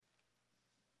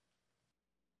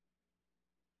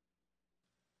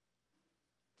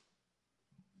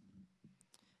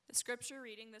Scripture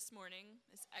reading this morning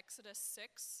is Exodus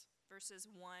 6, verses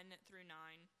 1 through 9.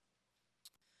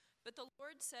 But the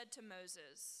Lord said to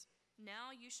Moses, "Now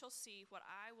you shall see what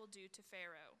I will do to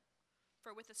Pharaoh.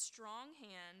 For with a strong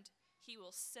hand he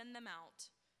will send them out,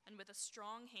 and with a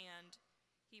strong hand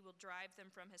he will drive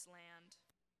them from his land."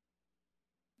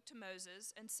 To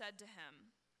Moses and said to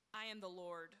him, "I am the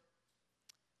Lord.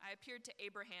 I appeared to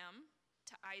Abraham,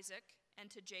 to Isaac, and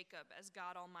to Jacob as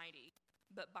God Almighty.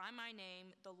 But by my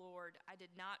name, the Lord, I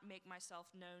did not make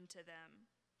myself known to them.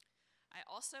 I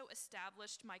also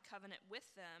established my covenant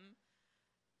with them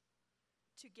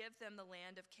to give them the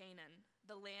land of Canaan,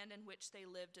 the land in which they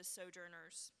lived as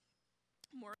sojourners.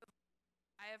 Moreover,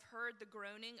 I have heard the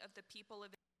groaning of the people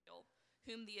of Israel,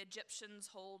 whom the Egyptians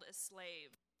hold as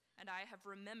slaves, and I have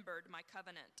remembered my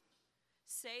covenant.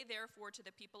 Say therefore to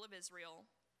the people of Israel,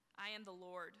 I am the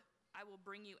Lord. I will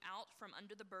bring you out from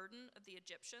under the burden of the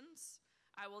Egyptians.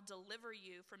 I will deliver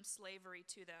you from slavery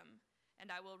to them, and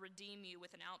I will redeem you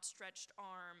with an outstretched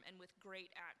arm and with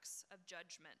great acts of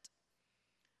judgment.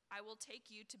 I will take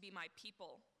you to be my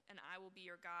people, and I will be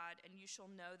your God, and you shall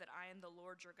know that I am the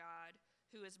Lord your God,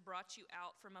 who has brought you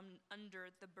out from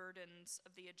under the burdens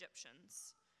of the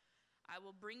Egyptians. I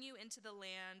will bring you into the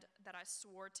land that I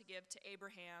swore to give to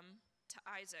Abraham, to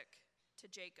Isaac, to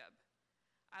Jacob.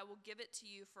 I will give it to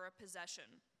you for a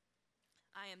possession.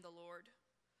 I am the Lord."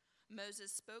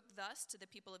 Moses spoke thus to the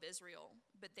people of Israel,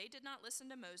 but they did not listen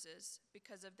to Moses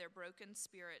because of their broken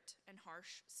spirit and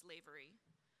harsh slavery.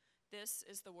 This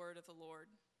is the word of the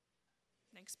Lord.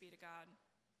 Thanks be to God.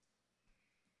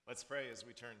 Let's pray as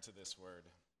we turn to this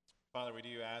word. Father, we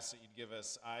do ask that you'd give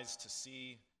us eyes to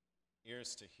see,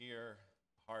 ears to hear,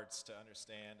 hearts to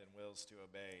understand, and wills to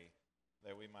obey,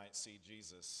 that we might see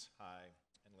Jesus high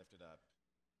and lifted up.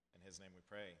 In his name we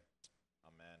pray.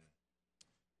 Amen.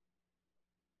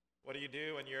 What do you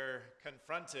do when you're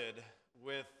confronted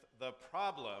with the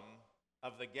problem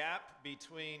of the gap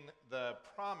between the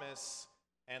promise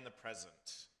and the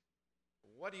present?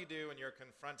 What do you do when you're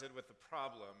confronted with the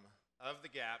problem of the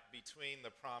gap between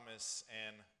the promise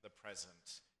and the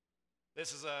present?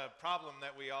 This is a problem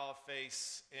that we all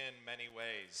face in many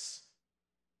ways.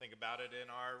 Think about it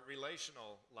in our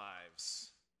relational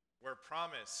lives. We're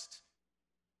promised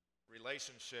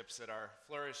relationships that are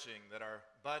flourishing, that are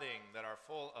budding, that are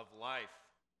full of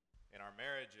life in our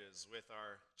marriages, with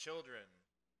our children,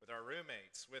 with our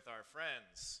roommates, with our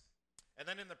friends. And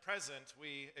then in the present,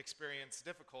 we experience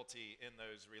difficulty in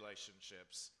those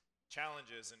relationships,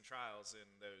 challenges and trials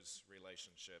in those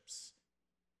relationships.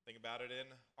 Think about it in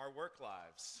our work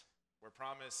lives. We're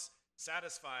promised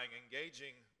satisfying,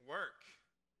 engaging work.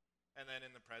 And then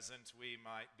in the present, we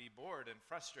might be bored and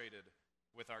frustrated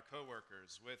with our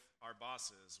coworkers, with our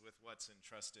bosses, with what's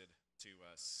entrusted to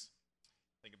us.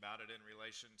 Think about it in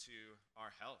relation to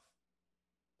our health.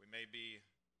 We may be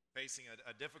facing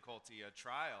a difficulty, a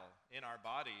trial in our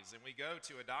bodies, and we go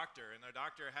to a doctor, and the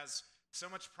doctor has so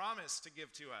much promise to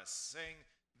give to us, saying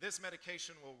this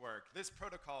medication will work, this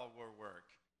protocol will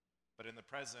work. But in the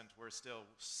present, we're still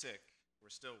sick, we're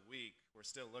still weak, we're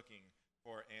still looking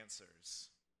for answers.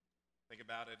 Think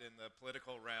about it in the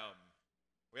political realm.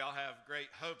 We all have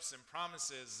great hopes and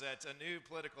promises that a new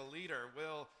political leader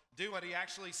will do what he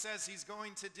actually says he's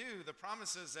going to do, the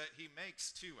promises that he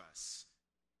makes to us.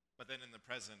 But then in the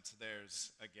present,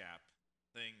 there's a gap.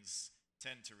 Things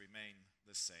tend to remain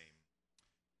the same.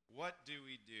 What do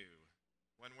we do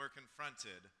when we're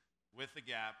confronted with the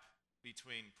gap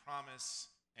between promise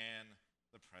and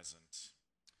the present?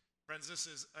 Friends, this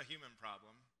is a human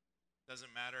problem.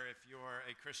 Doesn't matter if you're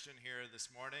a Christian here this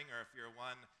morning or if you're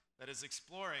one that is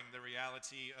exploring the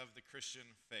reality of the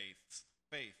Christian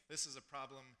faith. This is a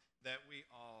problem that we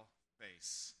all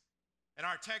face. And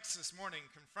our text this morning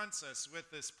confronts us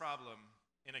with this problem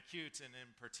in acute and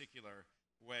in particular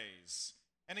ways.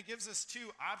 And it gives us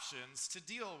two options to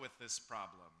deal with this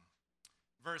problem.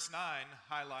 Verse 9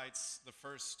 highlights the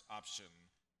first option.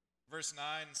 Verse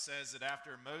 9 says that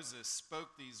after Moses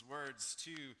spoke these words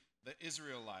to the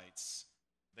Israelites,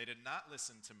 they did not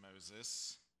listen to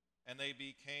Moses, and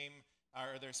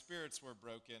their spirits were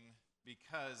broken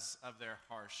because of their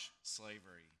harsh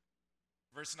slavery.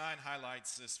 Verse 9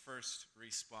 highlights this first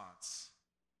response,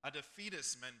 a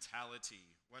defeatist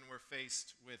mentality when we're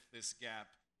faced with this gap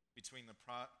between the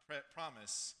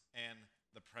promise and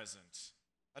the present.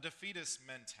 A defeatist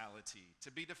mentality,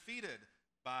 to be defeated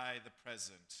by the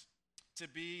present, to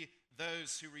be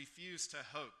those who refuse to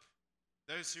hope,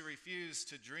 those who refuse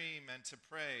to dream and to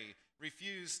pray,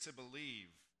 refuse to believe.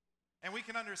 And we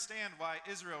can understand why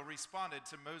Israel responded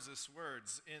to Moses'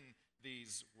 words in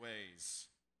these ways.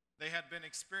 They had been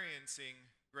experiencing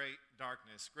great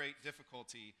darkness, great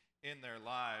difficulty in their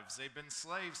lives. They've been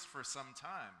slaves for some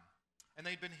time, and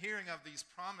they'd been hearing of these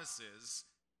promises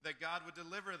that God would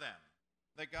deliver them,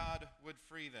 that God would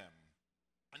free them.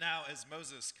 Now, as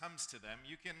Moses comes to them,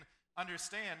 you can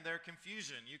understand their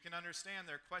confusion. You can understand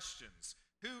their questions.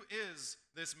 Who is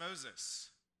this Moses?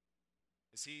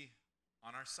 Is he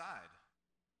on our side?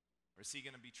 Or is he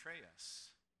going to betray us?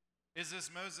 Is this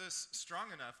Moses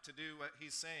strong enough to do what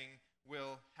he's saying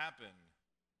will happen?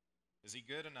 Is he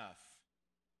good enough?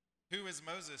 Who is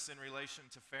Moses in relation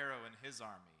to Pharaoh and his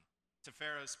army, to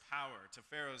Pharaoh's power, to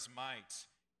Pharaoh's might?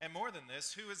 And more than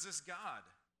this, who is this God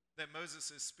that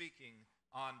Moses is speaking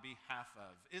on behalf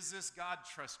of? Is this God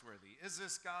trustworthy? Is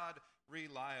this God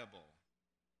reliable?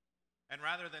 And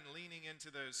rather than leaning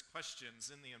into those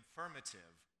questions in the affirmative,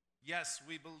 yes,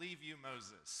 we believe you,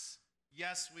 Moses.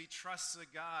 Yes, we trust the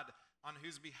God on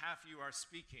whose behalf you are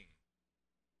speaking.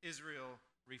 Israel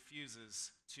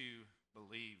refuses to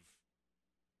believe.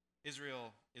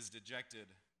 Israel is dejected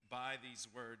by these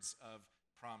words of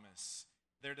promise.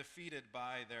 They're defeated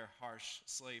by their harsh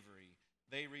slavery.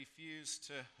 They refuse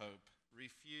to hope,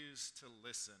 refuse to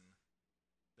listen.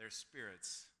 Their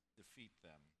spirits defeat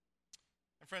them.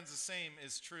 And friends, the same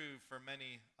is true for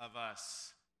many of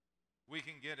us. We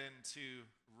can get into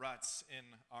ruts in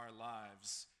our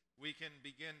lives. We can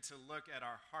begin to look at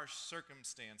our harsh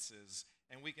circumstances,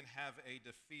 and we can have a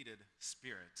defeated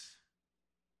spirit.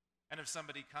 And if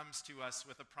somebody comes to us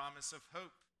with a promise of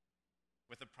hope,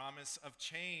 with a promise of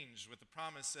change, with a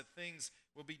promise that things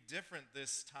will be different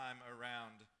this time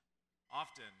around,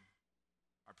 often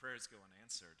our prayers go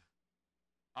unanswered.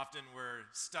 Often we're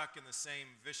stuck in the same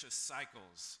vicious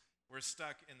cycles. We're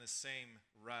stuck in the same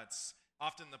ruts.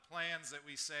 Often the plans that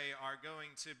we say are going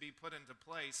to be put into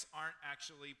place aren't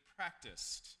actually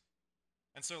practiced.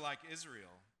 And so, like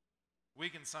Israel, we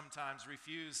can sometimes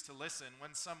refuse to listen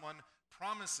when someone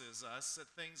promises us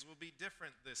that things will be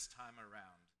different this time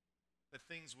around, that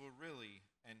things will really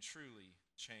and truly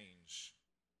change.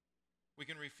 We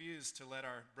can refuse to let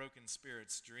our broken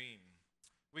spirits dream.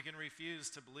 We can refuse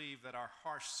to believe that our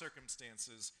harsh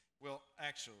circumstances will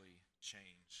actually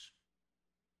change.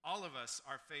 All of us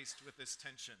are faced with this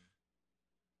tension,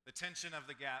 the tension of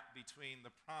the gap between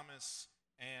the promise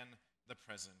and the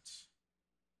present.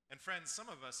 And friends, some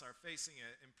of us are facing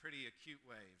it in pretty acute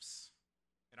ways,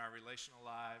 in our relational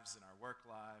lives, in our work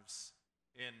lives,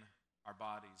 in our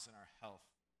bodies, in our health.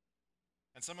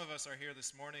 And some of us are here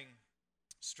this morning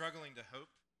struggling to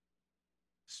hope,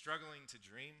 struggling to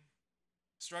dream,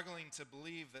 struggling to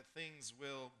believe that things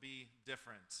will be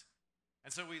different.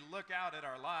 And so we look out at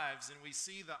our lives and we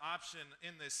see the option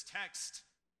in this text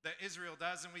that Israel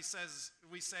does, and we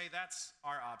say that's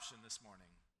our option this morning.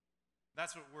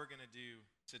 That's what we're going to do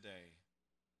today.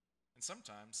 And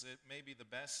sometimes it may be the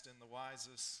best and the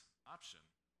wisest option.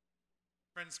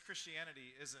 Friends,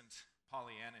 Christianity isn't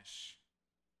Pollyannish.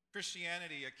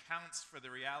 Christianity accounts for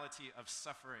the reality of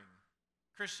suffering.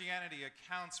 Christianity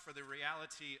accounts for the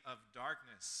reality of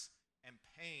darkness and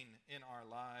pain in our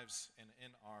lives and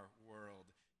in our world.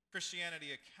 Christianity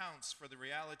accounts for the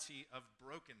reality of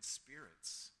broken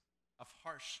spirits, of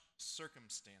harsh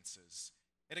circumstances.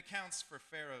 It accounts for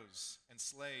pharaohs and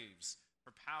slaves,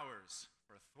 for powers,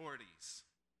 for authorities,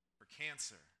 for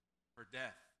cancer, for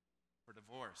death, for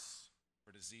divorce,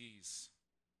 for disease.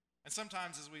 And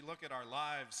sometimes as we look at our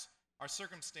lives, our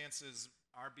circumstances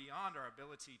are beyond our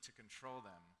ability to control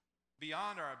them,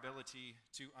 beyond our ability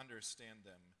to understand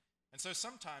them. And so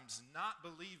sometimes not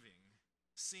believing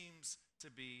seems to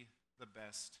be the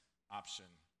best option.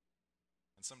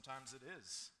 And sometimes it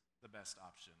is the best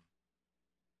option.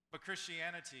 But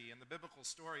Christianity and the biblical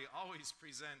story always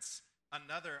presents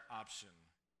another option,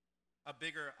 a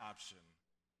bigger option,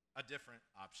 a different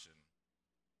option.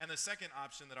 And the second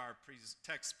option that our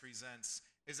text presents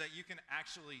is that you can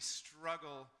actually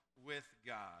struggle with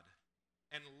God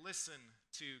and listen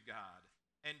to God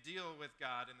and deal with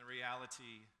God in the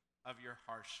reality of your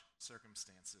harsh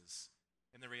circumstances,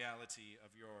 in the reality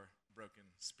of your broken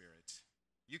spirit.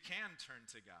 You can turn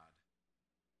to God.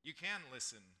 You can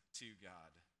listen to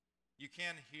God. You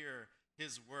can hear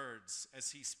his words as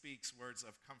he speaks words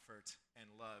of comfort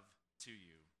and love to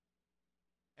you.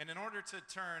 And in order to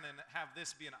turn and have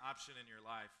this be an option in your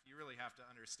life, you really have to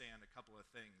understand a couple of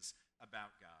things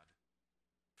about God.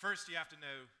 First, you have to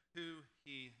know who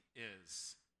he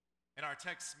is. And our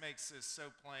text makes this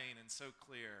so plain and so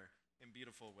clear in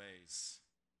beautiful ways.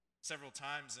 Several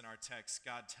times in our text,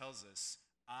 God tells us,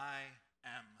 I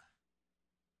am.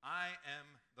 I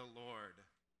am the Lord.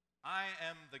 I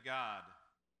am the God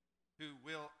who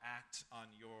will act on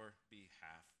your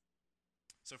behalf.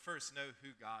 So first, know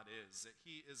who God is, that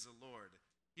he is the Lord,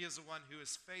 He is the one who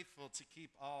is faithful to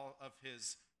keep all of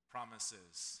his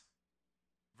promises.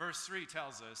 Verse 3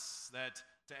 tells us that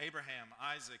to Abraham,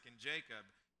 Isaac, and Jacob,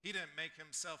 he didn't make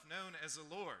himself known as the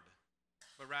Lord,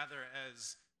 but rather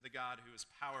as the God who is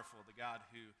powerful, the God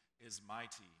who is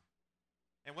mighty.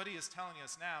 And what he is telling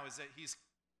us now is that he's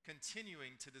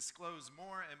continuing to disclose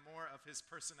more and more of his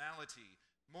personality,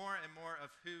 more and more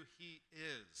of who he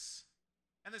is.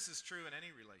 And this is true in any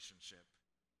relationship.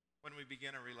 When we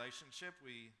begin a relationship,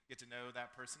 we get to know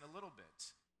that person a little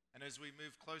bit. And as we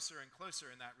move closer and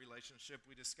closer in that relationship,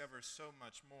 we discover so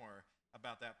much more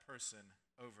about that person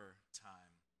over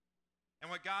time.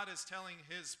 And what God is telling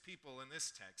his people in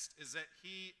this text is that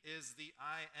he is the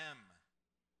I am,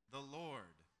 the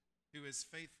Lord, who is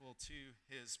faithful to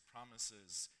his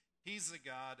promises. He's the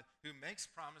God who makes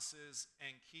promises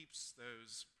and keeps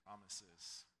those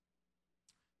promises.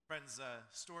 Friends, the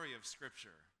story of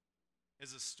Scripture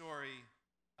is a story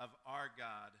of our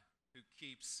God who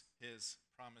keeps his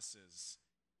promises,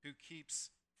 who keeps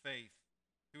faith,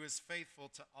 who is faithful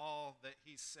to all that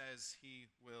he says he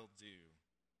will do.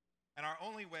 And our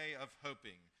only way of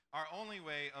hoping, our only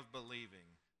way of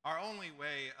believing, our only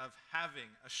way of having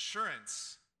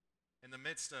assurance in the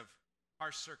midst of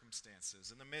harsh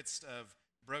circumstances, in the midst of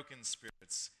broken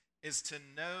spirits, is to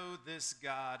know this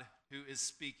God who is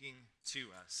speaking to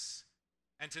us.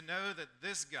 And to know that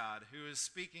this God who is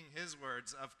speaking his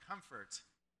words of comfort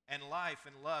and life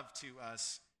and love to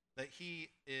us, that he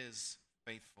is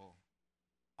faithful.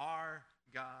 Our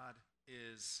God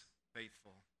is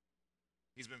faithful.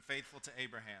 He's been faithful to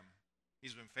Abraham.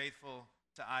 He's been faithful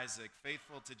to Isaac,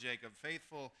 faithful to Jacob,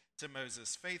 faithful to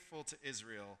Moses, faithful to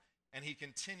Israel, and he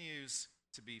continues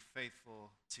to be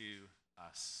faithful to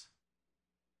us.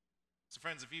 So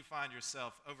friends, if you find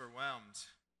yourself overwhelmed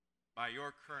by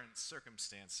your current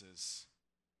circumstances,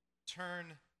 turn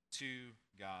to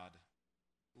God.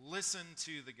 Listen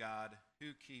to the God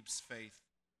who keeps faith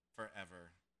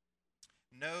forever.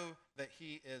 Know that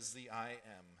he is the I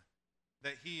am,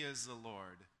 that he is the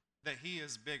Lord, that he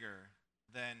is bigger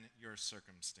than your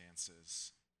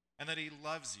circumstances, and that he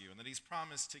loves you, and that he's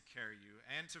promised to carry you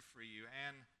and to free you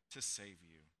and to save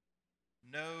you.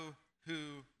 Know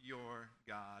who your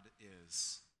God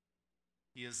is.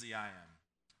 He is the I am.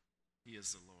 He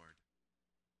is the Lord.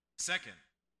 Second,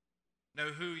 know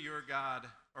who your God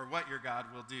or what your God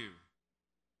will do.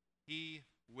 He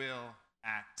will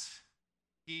act.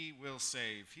 He will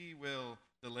save. He will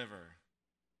deliver.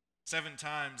 7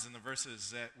 times in the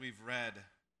verses that we've read,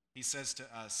 he says to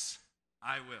us,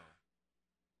 I will.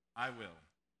 I will.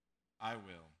 I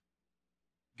will.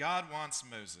 God wants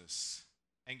Moses,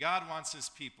 and God wants his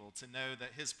people to know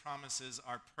that his promises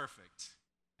are perfect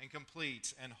and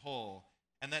complete and whole,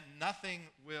 and that nothing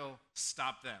will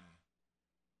stop them.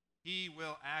 He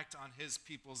will act on his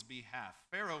people's behalf.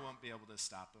 Pharaoh won't be able to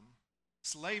stop him.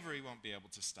 Slavery won't be able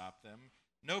to stop them.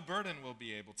 No burden will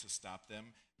be able to stop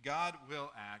them. God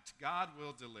will act. God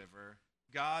will deliver.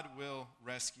 God will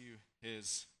rescue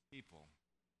his people.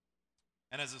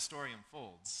 And as the story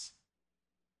unfolds,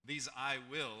 these I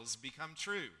wills become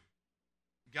true.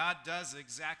 God does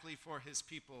exactly for his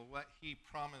people what he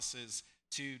promises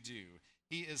to do.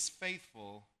 He is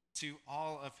faithful to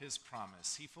all of his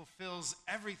promise. He fulfills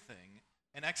everything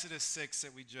in Exodus 6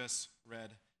 that we just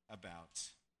read about.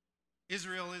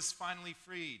 Israel is finally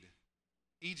freed.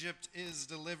 Egypt is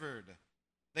delivered.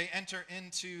 They enter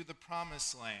into the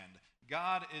promised land.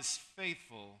 God is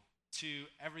faithful to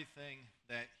everything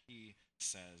that he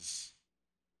says.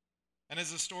 And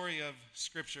as the story of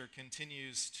Scripture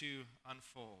continues to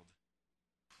unfold,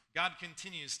 God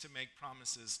continues to make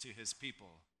promises to his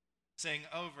people, saying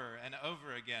over and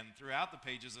over again throughout the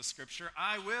pages of Scripture,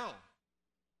 I will.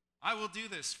 I will do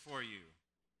this for you.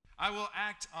 I will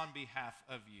act on behalf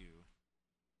of you.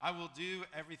 I will do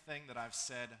everything that I've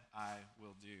said I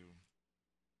will do.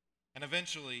 And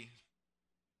eventually,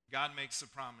 God makes a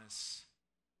promise,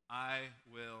 I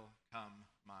will come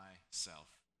myself.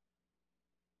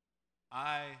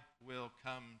 I will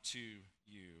come to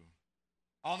you.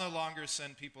 I'll no longer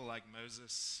send people like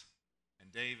Moses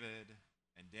and David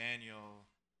and Daniel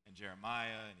and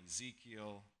Jeremiah and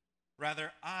Ezekiel.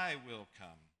 Rather, I will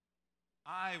come.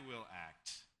 I will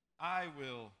act. I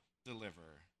will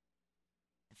deliver.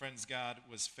 And friends, God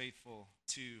was faithful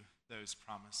to those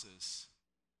promises.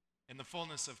 In the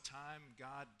fullness of time,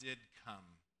 God did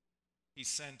come. He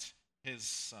sent his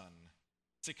Son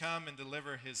to come and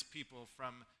deliver his people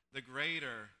from the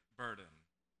greater burden,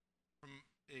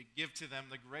 give to them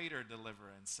the greater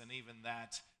deliverance, and even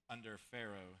that under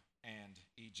Pharaoh and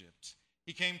Egypt.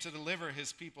 He came to deliver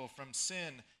his people from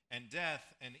sin and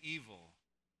death and evil.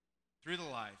 through the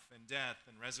life and death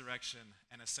and resurrection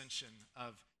and ascension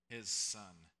of his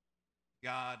Son.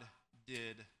 God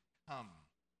did come.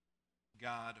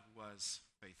 God was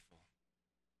faithful.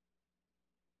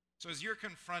 So as you're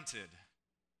confronted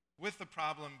with the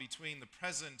problem between the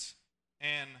present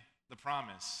and the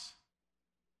promise,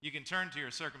 you can turn to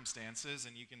your circumstances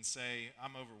and you can say,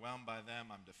 I'm overwhelmed by them,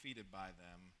 I'm defeated by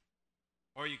them.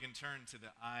 Or you can turn to the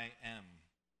I am,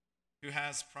 who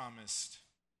has promised,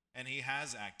 and he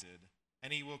has acted,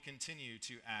 and he will continue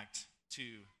to act to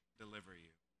deliver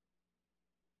you.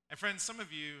 And friends, some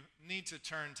of you need to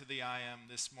turn to the I am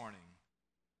this morning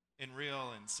in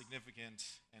real and significant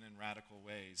and in radical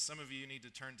ways. Some of you need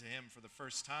to turn to him for the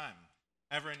first time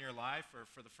ever in your life, or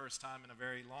for the first time in a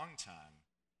very long time.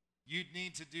 You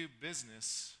need to do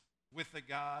business with the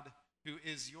God who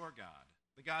is your God,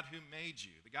 the God who made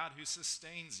you, the God who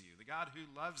sustains you, the God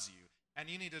who loves you, and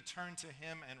you need to turn to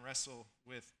him and wrestle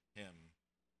with him.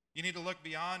 You need to look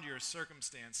beyond your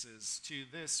circumstances to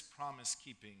this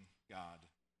promise-keeping God.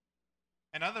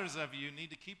 And others of you need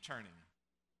to keep turning,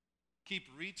 keep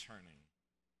returning,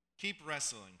 keep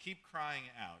wrestling, keep crying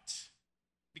out,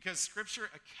 because Scripture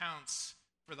accounts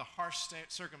for the harsh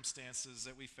circumstances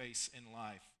that we face in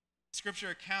life. Scripture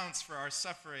accounts for our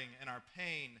suffering and our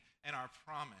pain and our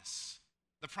promise.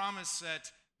 The promise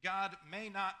that God may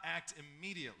not act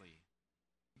immediately.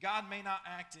 God may not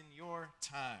act in your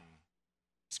time.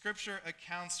 Scripture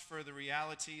accounts for the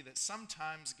reality that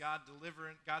sometimes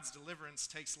God's deliverance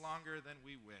takes longer than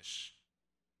we wish.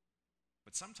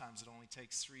 But sometimes it only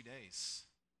takes 3 days.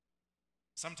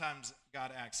 Sometimes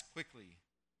God acts quickly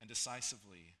and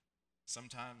decisively.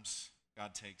 Sometimes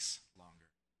God takes longer.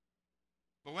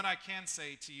 But what I can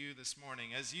say to you this morning,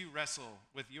 as you wrestle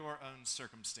with your own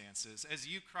circumstances, as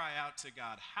you cry out to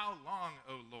God, how long,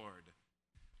 O Lord?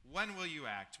 When will you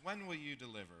act? When will you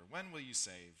deliver? When will you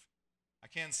save? I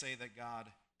can say that God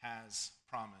has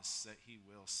promised that he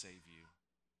will save you,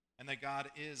 and that God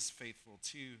is faithful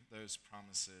to those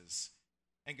promises.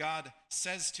 And God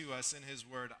says to us in his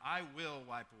word, I will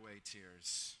wipe away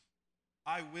tears.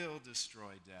 I will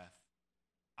destroy death.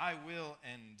 I will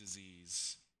end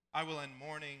disease. I will end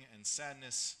mourning and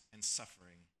sadness and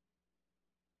suffering.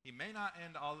 He may not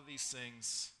end all of these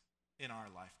things in our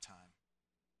lifetime.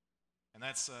 And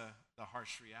that's the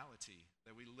harsh reality,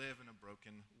 that we live in a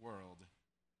broken world.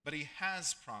 But he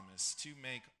has promised to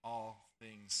make all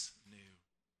things new.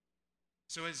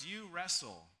 So as you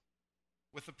wrestle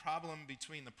with the problem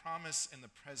between the promise and the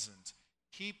present,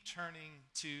 keep turning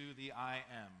to the I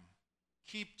am.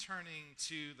 Keep turning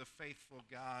to the faithful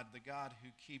God, the God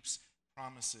who keeps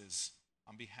promises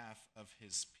on behalf of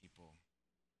his people.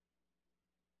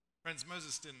 Friends,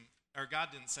 God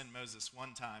didn't send Moses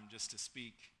one time just to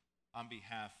speak on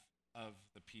behalf of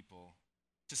the people,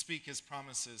 to speak his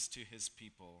promises to his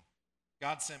people.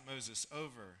 God sent Moses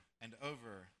over and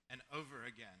over and over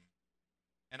again.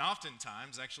 And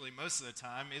oftentimes, actually most of the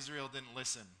time, Israel didn't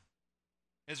listen.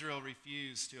 Israel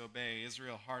refused to obey.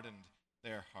 Israel hardened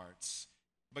their hearts.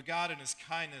 But God in his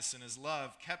kindness and his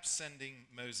love kept sending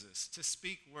Moses to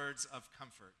speak words of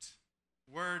comfort,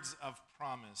 words of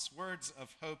promise, words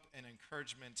of hope and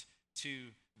encouragement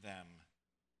to them.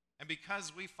 And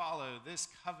because we follow this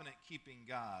covenant-keeping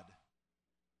God,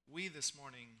 we this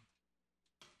morning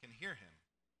can hear him.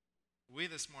 We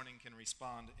this morning can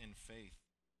respond in faith.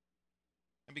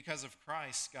 And because of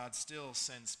Christ, God still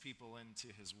sends people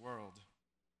into his world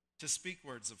to speak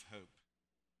words of hope,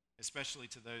 especially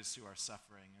to those who are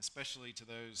suffering, especially to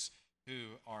those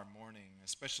who are mourning,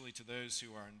 especially to those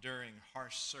who are enduring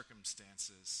harsh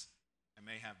circumstances and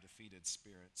may have defeated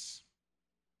spirits.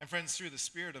 And friends, through the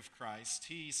Spirit of Christ,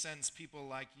 he sends people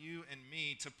like you and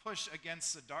me to push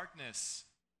against the darkness,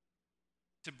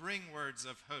 to bring words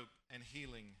of hope and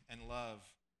healing and love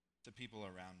to people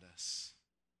around us.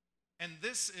 And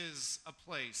this is a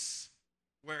place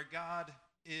where God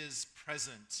is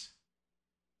present.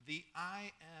 The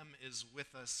I am is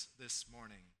with us this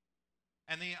morning.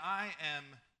 And the I am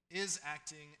is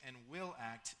acting and will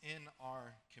act in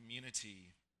our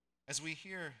community as we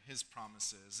hear his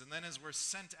promises, and then as we're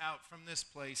sent out from this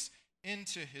place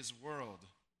into his world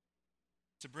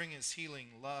to bring his healing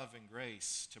love and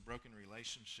grace to broken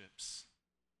relationships,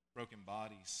 broken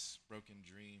bodies, broken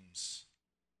dreams.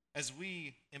 As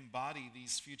we embody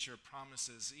these future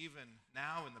promises, even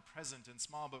now in the present in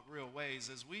small but real ways,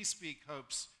 as we speak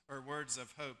hopes or words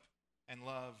of hope and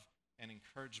love and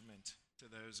encouragement to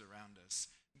those around us,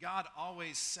 God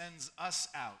always sends us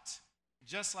out,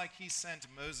 just like he sent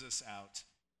Moses out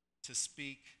to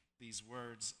speak these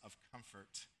words of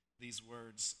comfort, these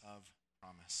words of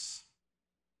promise.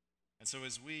 And so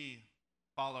as we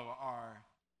follow our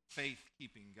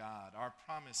faith-keeping God, our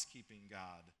promise-keeping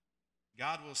God,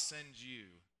 God will send you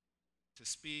to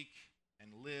speak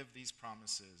and live these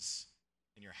promises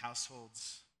in your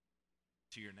households,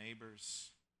 to your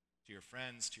neighbors, to your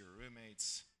friends, to your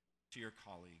roommates, to your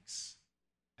colleagues.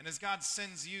 And as God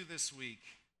sends you this week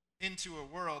into a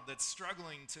world that's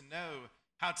struggling to know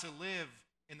how to live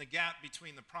in the gap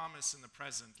between the promise and the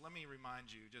present, let me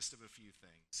remind you just of a few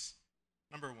things.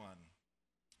 Number one,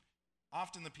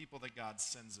 often the people that God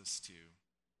sends us to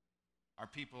are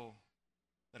people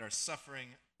that are suffering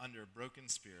under broken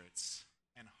spirits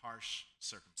and harsh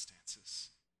circumstances.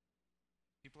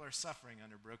 People are suffering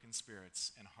under broken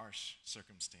spirits and harsh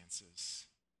circumstances.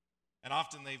 And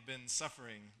often they've been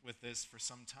suffering with this for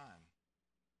some time.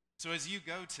 So as you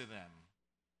go to them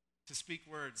to speak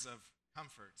words of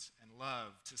comfort and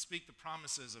love, to speak the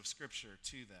promises of Scripture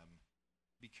to them,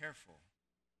 be careful,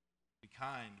 be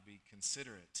kind, be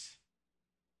considerate.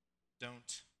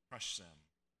 Don't crush them.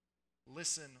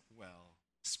 Listen well.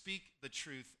 Speak the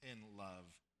truth in love.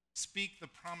 Speak the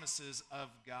promises of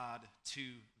God to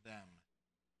them.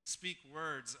 Speak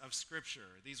words of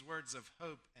Scripture, these words of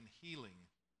hope and healing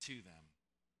to them.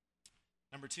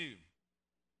 Number two,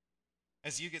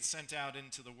 as you get sent out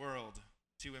into the world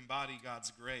to embody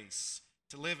God's grace,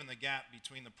 to live in the gap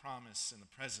between the promise and the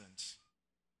present,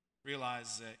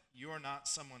 realize that you're not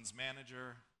someone's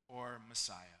manager or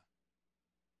Messiah.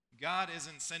 God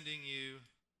isn't sending you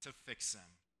to fix them.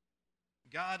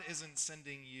 God isn't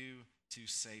sending you to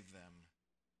save them.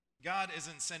 God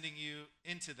isn't sending you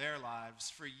into their lives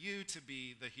for you to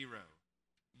be the hero.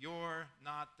 You're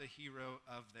not the hero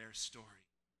of their story.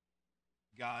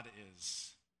 God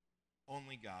is.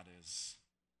 Only God is.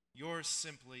 You're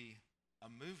simply a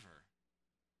mover.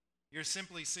 You're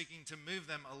simply seeking to move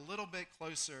them a little bit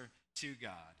closer to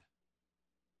God.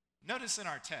 Notice in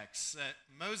our text that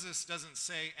Moses doesn't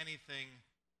say anything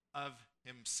of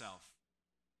himself.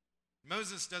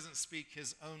 Moses doesn't speak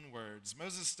his own words.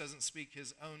 Moses doesn't speak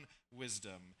his own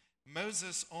wisdom.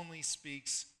 Moses only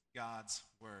speaks God's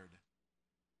word.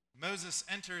 Moses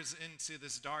enters into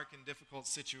this dark and difficult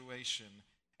situation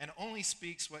and only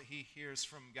speaks what he hears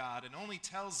from God and only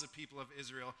tells the people of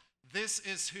Israel, this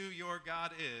is who your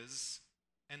God is,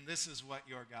 and this is what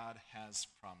your God has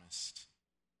promised.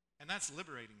 And that's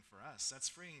liberating for us. That's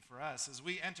freeing for us as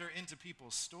we enter into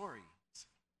people's stories,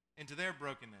 into their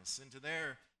brokenness, into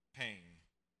their pain.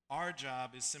 Our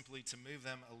job is simply to move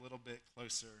them a little bit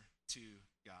closer to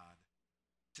God,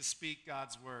 to speak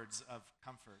God's words of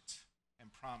comfort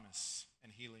and promise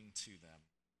and healing to them.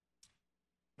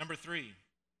 Number three,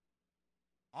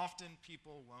 often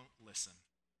people won't listen.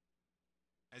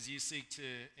 As you seek to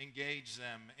engage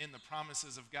them in the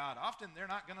promises of God, often they're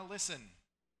not going to listen.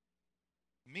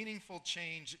 Meaningful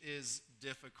change is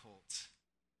difficult.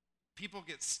 People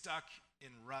get stuck in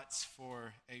ruts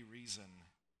for a reason.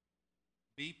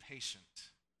 Be patient.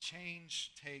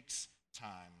 Change takes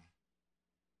time.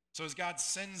 So as God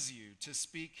sends you to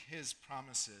speak his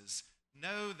promises,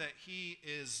 know that he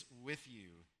is with you.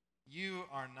 You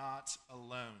are not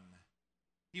alone.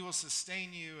 He will sustain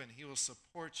you and he will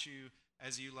support you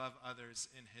as you love others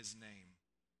in his name.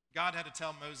 God had to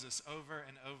tell Moses over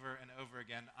and over and over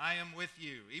again, I am with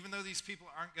you. Even though these people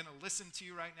aren't going to listen to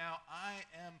you right now, I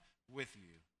am with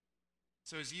you.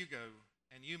 So as you go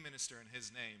and you minister in his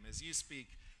name, as you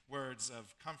speak words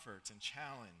of comfort and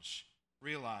challenge,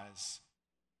 realize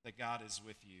that God is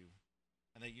with you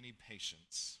and that you need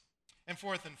patience. And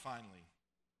fourth and finally,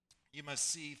 you must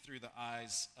see through the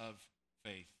eyes of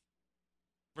faith.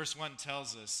 Verse 1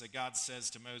 tells us that God says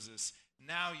to Moses,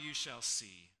 now you shall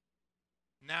see.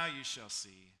 Now you shall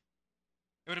see.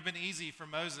 It would have been easy for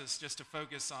Moses just to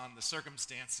focus on the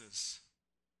circumstances.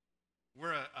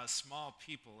 We're a small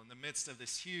people in the midst of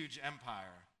this huge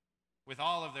empire with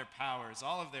all of their powers,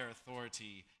 all of their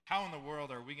authority. How in the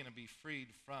world are we going to be freed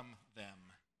from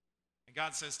them? And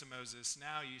God says to Moses,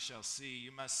 now you shall see.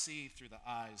 You must see through the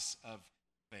eyes of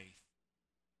faith.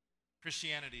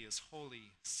 Christianity is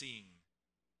holy seeing.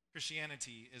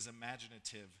 Christianity is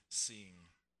imaginative seeing.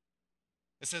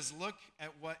 It says, look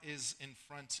at what is in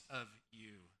front of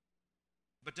you.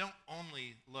 But don't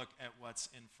only look at what's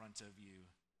in front of you.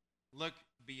 Look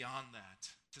beyond that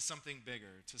to something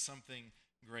bigger, to something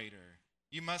greater.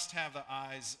 You must have the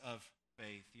eyes of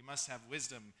faith. You must have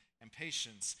wisdom and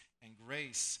patience and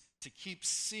grace to keep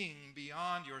seeing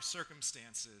beyond your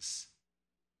circumstances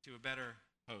to a better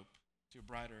hope, to a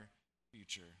brighter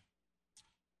future.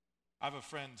 I have a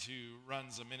friend who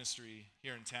runs a ministry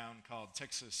here in town called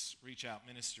Texas Reach Out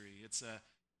Ministry. It's a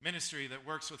ministry that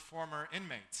works with former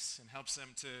inmates and helps them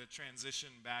to transition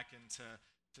back into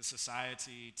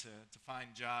society, to find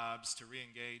jobs, to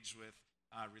re-engage with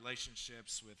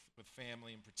relationships with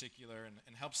family in particular,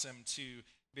 and helps them to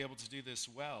be able to do this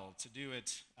well, to do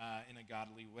it in a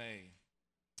godly way.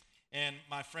 And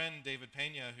my friend David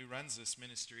Pena, who runs this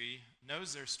ministry,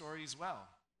 knows their stories well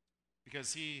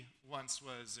because he once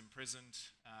was imprisoned.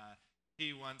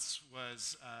 He once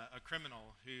was a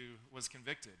criminal who was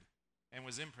convicted and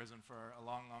was in prison for a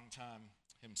long, long time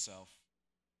himself.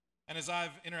 And as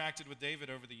I've interacted with David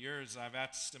over the years, I've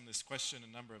asked him this question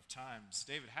a number of times.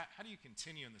 David, how do you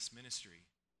continue in this ministry?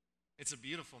 It's a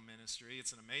beautiful ministry.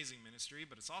 It's an amazing ministry,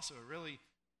 but it's also a really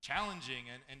challenging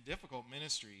and difficult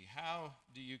ministry. How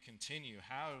do you continue?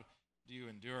 How do you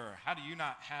endure? How do you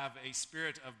not have a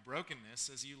spirit of brokenness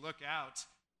as you look out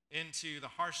into the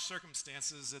harsh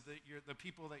circumstances that the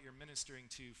people that you're ministering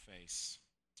to face?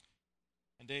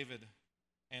 And David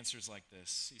answers like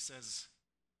this. He says,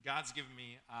 God's given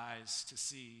me eyes to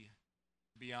see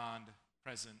beyond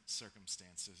present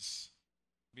circumstances,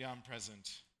 beyond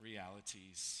present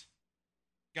realities.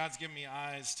 God's given me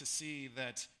eyes to see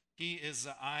that He is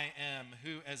the I am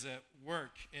who is at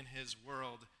work in His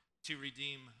world to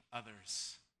redeem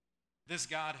others. This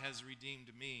God has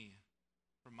redeemed me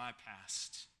from my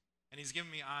past. And He's given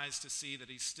me eyes to see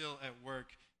that He's still at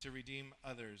work to redeem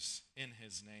others in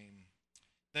His name.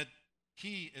 That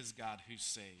He is God who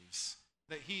saves.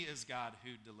 That He is God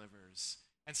who delivers.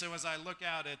 And so as I look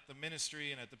out at the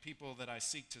ministry and at the people that I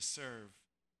seek to serve,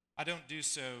 I don't do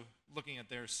so looking at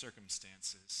their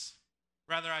circumstances.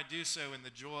 Rather, I do so in the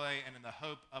joy and in the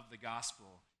hope of the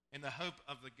gospel, in the hope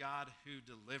of the God who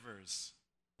delivers,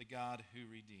 the God who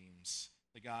redeems,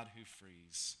 the God who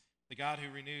frees, the God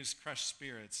who renews crushed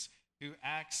spirits, who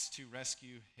acts to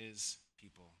rescue His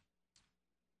people.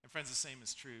 And friends, the same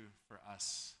is true for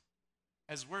us.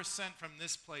 As we're sent from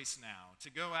this place now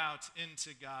to go out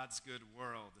into God's good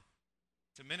world,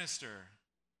 to minister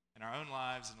in our own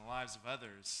lives and the lives of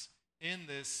others, in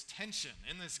this tension,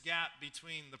 in this gap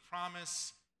between the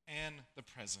promise and the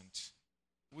present,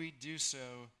 we do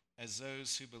so as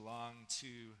those who belong to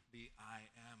the I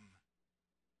am,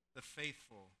 the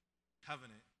faithful,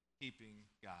 covenant-keeping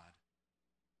God.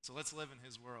 So let's live in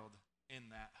His world in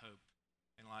that hope,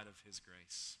 in light of His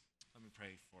grace. Let me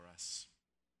pray for us.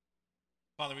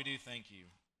 Father, we do thank You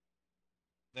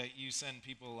that You send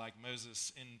people like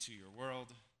Moses into Your world,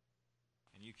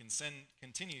 and You can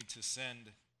continue to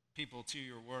send people to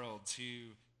Your world to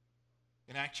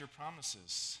enact Your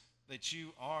promises, that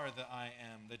You are the I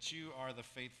am, that You are the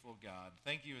faithful God.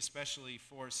 Thank You especially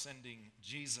for sending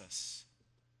Jesus.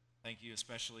 Thank You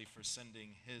especially for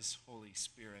sending His Holy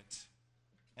Spirit,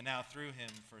 and now through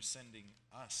Him for sending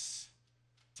us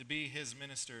to be His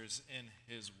ministers in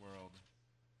His world.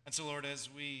 And so, Lord, as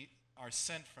we are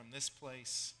sent from this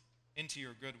place into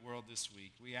Your good world this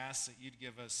week, we ask that You'd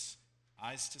give us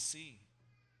eyes to see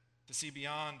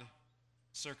beyond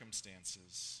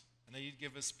circumstances, and that You'd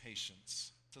give us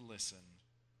patience to listen,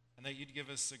 and that You'd give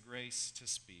us the grace to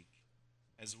speak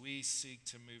as we seek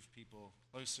to move people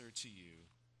closer to You,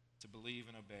 to believe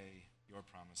and obey Your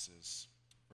promises.